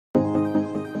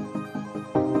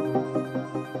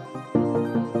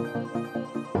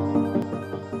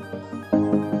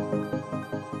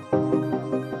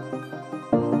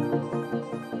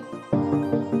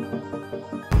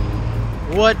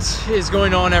What is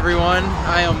going on, everyone?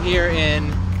 I am here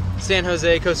in San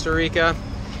Jose, Costa Rica.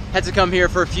 Had to come here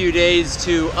for a few days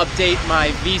to update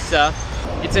my visa.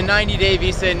 It's a 90-day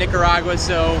visa in Nicaragua,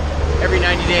 so every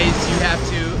 90 days you have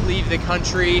to leave the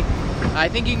country. I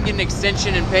think you can get an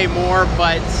extension and pay more,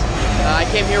 but I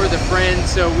came here with a friend,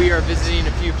 so we are visiting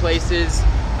a few places,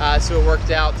 so it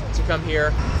worked out to come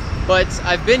here. But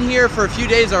I've been here for a few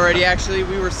days already, actually.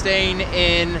 We were staying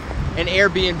in an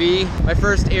AirBnB, my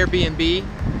first Airbnb,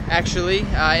 actually,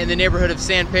 in the neighborhood of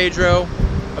San Pedro,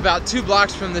 about 2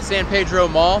 blocks from the San Pedro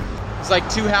Mall. It's like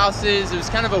 2 houses. It was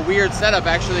kind of a weird setup,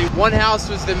 actually. One house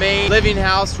was the main living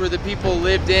house where the people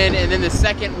lived in, and then the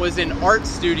second was an art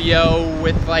studio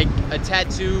with like a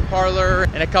tattoo parlor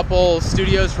and a couple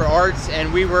studios for arts,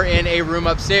 and we were in a room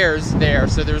upstairs there.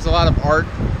 So there was a lot of art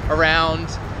around,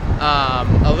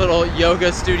 a little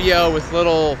yoga studio with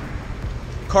little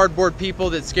cardboard people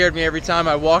that scared me every time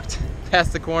I walked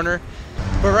past the corner.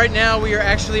 But right now we are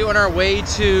actually on our way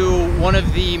to one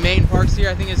of the main parks here.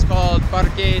 I think it's called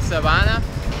Parque Sabana.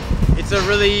 It's a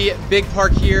really big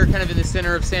park here, kind of in the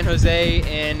center of San Jose,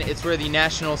 and it's where the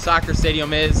national soccer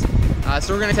stadium is.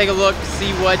 So we're gonna take a look,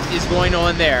 see what is going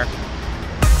on there.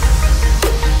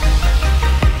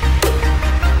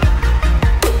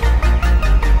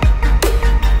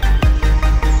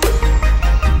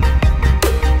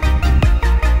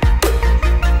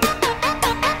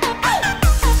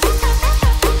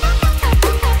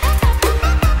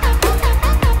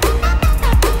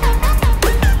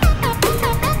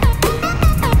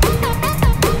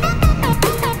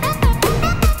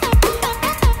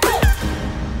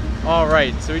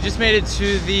 Alright, so we just made it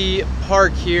to the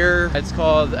park here. It's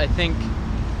called, I think,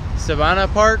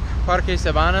 Sabana Park, Parque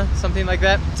Sabana, something like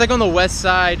that. It's like on the west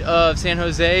side of San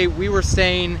Jose. We were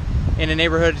staying in a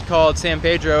neighborhood called San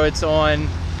Pedro. It's on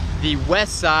the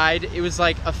west side. It was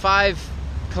like a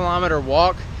 5-kilometer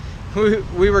walk.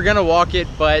 We were gonna walk it,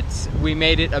 but we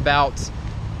made it about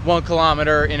 1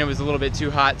 kilometer and it was a little bit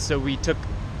too hot, so we took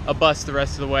a bus the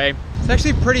rest of the way. It's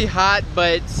actually pretty hot,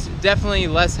 but definitely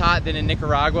less hot than in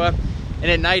Nicaragua. And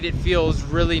at night it feels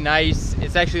really nice.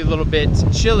 It's actually a little bit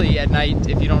chilly at night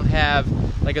if you don't have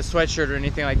like a sweatshirt or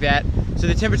anything like that. So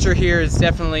the temperature here is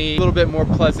definitely a little bit more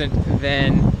pleasant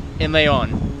than in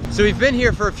Leon. So we've been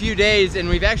here for a few days, and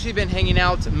we've actually been hanging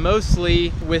out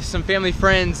mostly with some family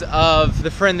friends of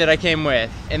the friend that I came with.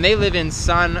 And they live in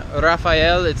San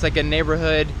Rafael. It's like a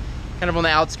neighborhood kind of on the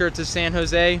outskirts of San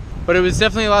Jose. But it was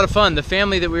definitely a lot of fun. The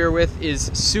family that we were with is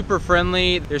super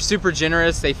friendly. They're super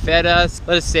generous. They fed us,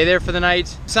 let us stay there for the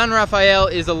night. San Rafael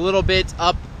is a little bit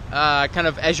up, kind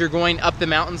of as you're going up the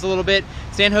mountains a little bit.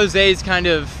 San Jose is kind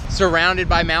of surrounded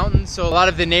by mountains, so a lot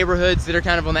of the neighborhoods that are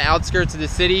kind of on the outskirts of the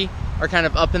city are kind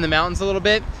of up in the mountains a little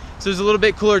bit. So there's a little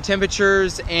bit cooler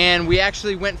temperatures, and we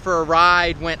actually went for a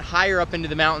ride, went higher up into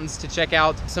the mountains to check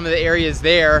out some of the areas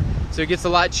there. So it gets a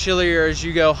lot chillier as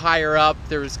you go higher up.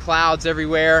 There was clouds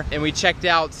everywhere, and we checked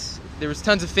out, there was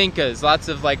tons of fincas, lots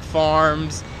of like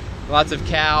farms, lots of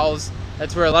cows.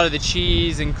 That's where a lot of the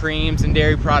cheese and creams and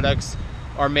dairy products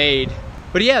are made.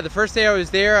 But yeah, the first day I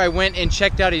was there, I went and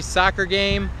checked out a soccer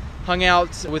game, hung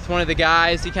out with one of the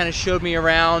guys. He kind of showed me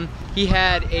around. He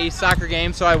had a soccer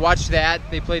game, so I watched that.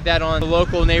 They played that on the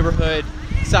local neighborhood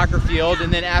soccer field,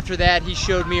 and then after that he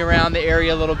showed me around the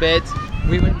area a little bit.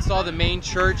 We went and saw the main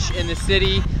church in the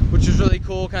city, which was really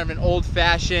cool, kind of an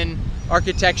old-fashioned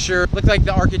architecture. Looked like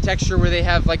the architecture where they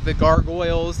have like the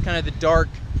gargoyles, kind of the dark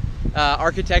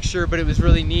architecture, but it was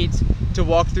really neat to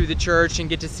walk through the church and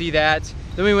get to see that.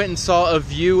 Then we went and saw a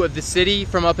view of the city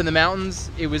from up in the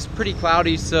mountains. It was pretty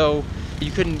cloudy, so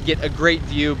you couldn't get a great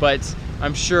view, but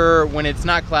I'm sure when it's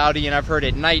not cloudy, and I've heard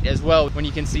at night as well, when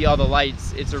you can see all the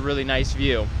lights, it's a really nice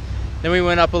view. Then we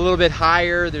went up a little bit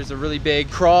higher. There's a really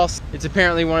big cross. It's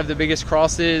apparently one of the biggest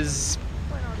crosses,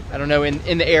 I don't know,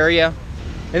 in the area.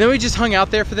 And then we just hung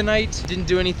out there for the night. Didn't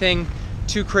do anything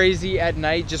too crazy at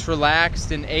night, just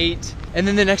relaxed and ate. And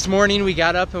then the next morning we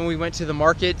got up and we went to the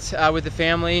market with the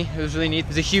family. It was really neat. It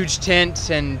was a huge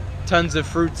tent and tons of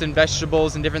fruits and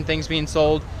vegetables and different things being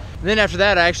sold. And then after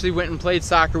that, I actually went and played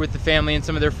soccer with the family and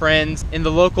some of their friends in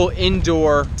the local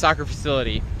indoor soccer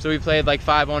facility. So we played like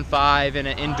 5-on-5 in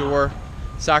an indoor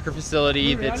soccer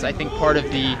facility that's, I think, part of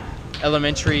the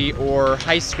elementary or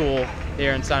high school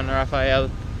there in San Rafael.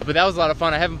 But that was a lot of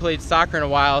fun. I haven't played soccer in a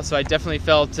while, so I definitely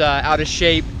felt out of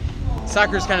shape.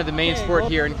 Soccer is kind of the main sport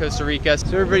here in Costa Rica,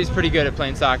 so everybody's pretty good at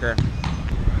playing soccer.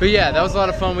 But yeah, that was a lot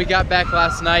of fun. We got back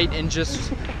last night and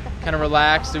just kind of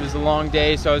relaxed. It was a long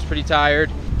day, so I was pretty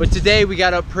tired. But today we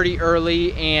got up pretty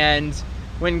early and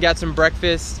went and got some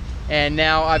breakfast, and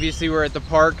now obviously we're at the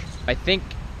park. I think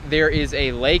there is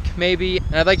a lake maybe,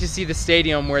 and I'd like to see the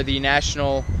stadium where the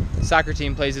national soccer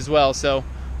team plays as well. So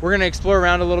we're gonna explore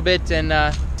around a little bit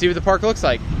and see what the park looks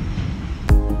like.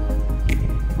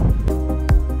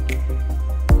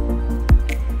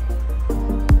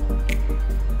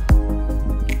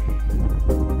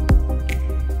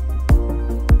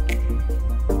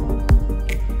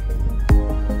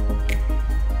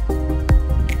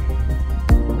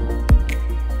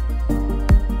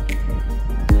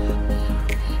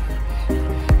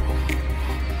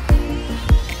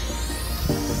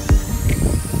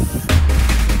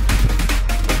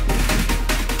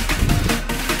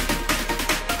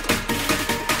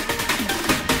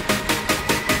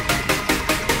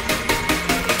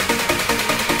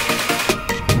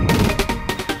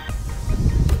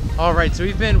 All right, so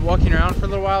we've been walking around for a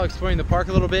little while, exploring the park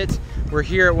a little bit. We're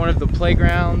here at one of the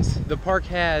playgrounds. The park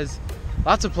has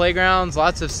lots of playgrounds,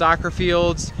 lots of soccer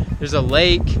fields. There's a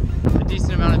lake, a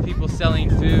decent amount of people selling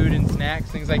food and snacks,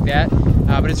 things like that.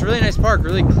 But it's a really nice park,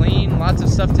 really clean, lots of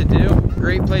stuff to do.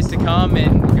 Great place to come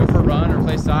and go for a run or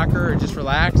play soccer or just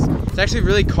relax. It's actually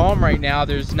really calm right now.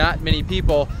 There's not many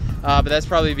people, but that's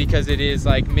probably because it is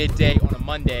like midday on a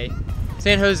Monday.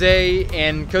 San Jose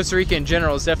and Costa Rica in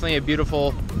general is definitely a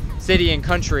beautiful city and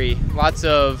country. Lots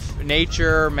of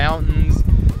nature, mountains.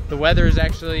 The weather is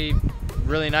actually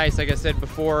really nice. Like I said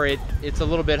before, it's a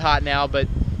little bit hot now, but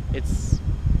it's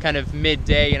kind of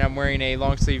midday and I'm wearing a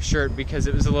long sleeve shirt because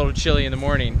it was a little chilly in the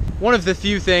morning. One of the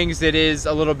few things that is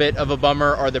a little bit of a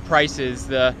bummer are the prices.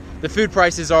 The food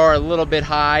prices are a little bit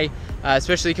high,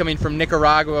 especially coming from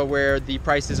Nicaragua where the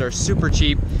prices are super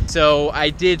cheap. So I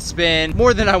did spend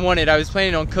more than I wanted. I was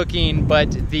planning on cooking,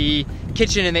 but the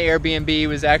kitchen in the Airbnb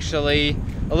was actually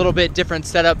a little bit different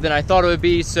setup than I thought it would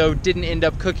be, so didn't end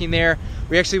up cooking there.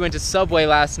 We actually went to Subway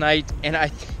last night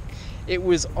and it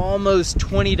was almost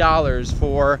 $20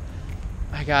 for,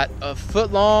 I got a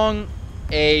foot long,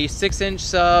 a 6-inch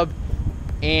sub,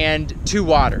 and 2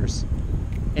 waters.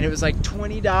 And it was like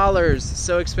 $20,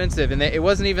 so expensive. And it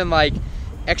wasn't even like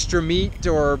extra meat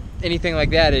or anything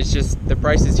like that. It's just the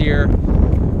prices here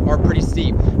are pretty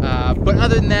steep. But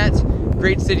other than that,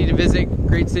 great city to visit,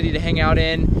 great city to hang out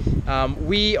in.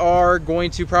 We are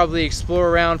going to probably explore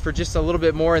around for just a little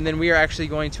bit more, and then we are actually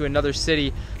going to another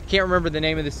city. Can't remember the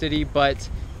name of the city, but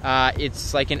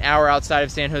it's like an hour outside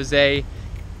of San Jose.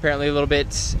 Apparently a little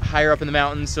bit higher up in the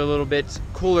mountains, so a little bit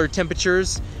cooler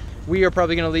temperatures. We are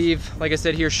probably going to leave, like I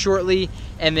said, here shortly,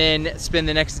 and then spend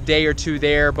the next day or two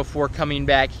there before coming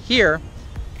back here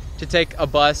to take a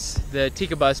bus, the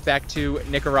Tica bus, back to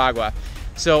Nicaragua.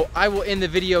 So I will end the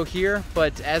video here,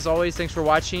 but as always, thanks for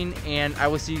watching, and I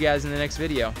will see you guys in the next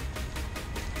video.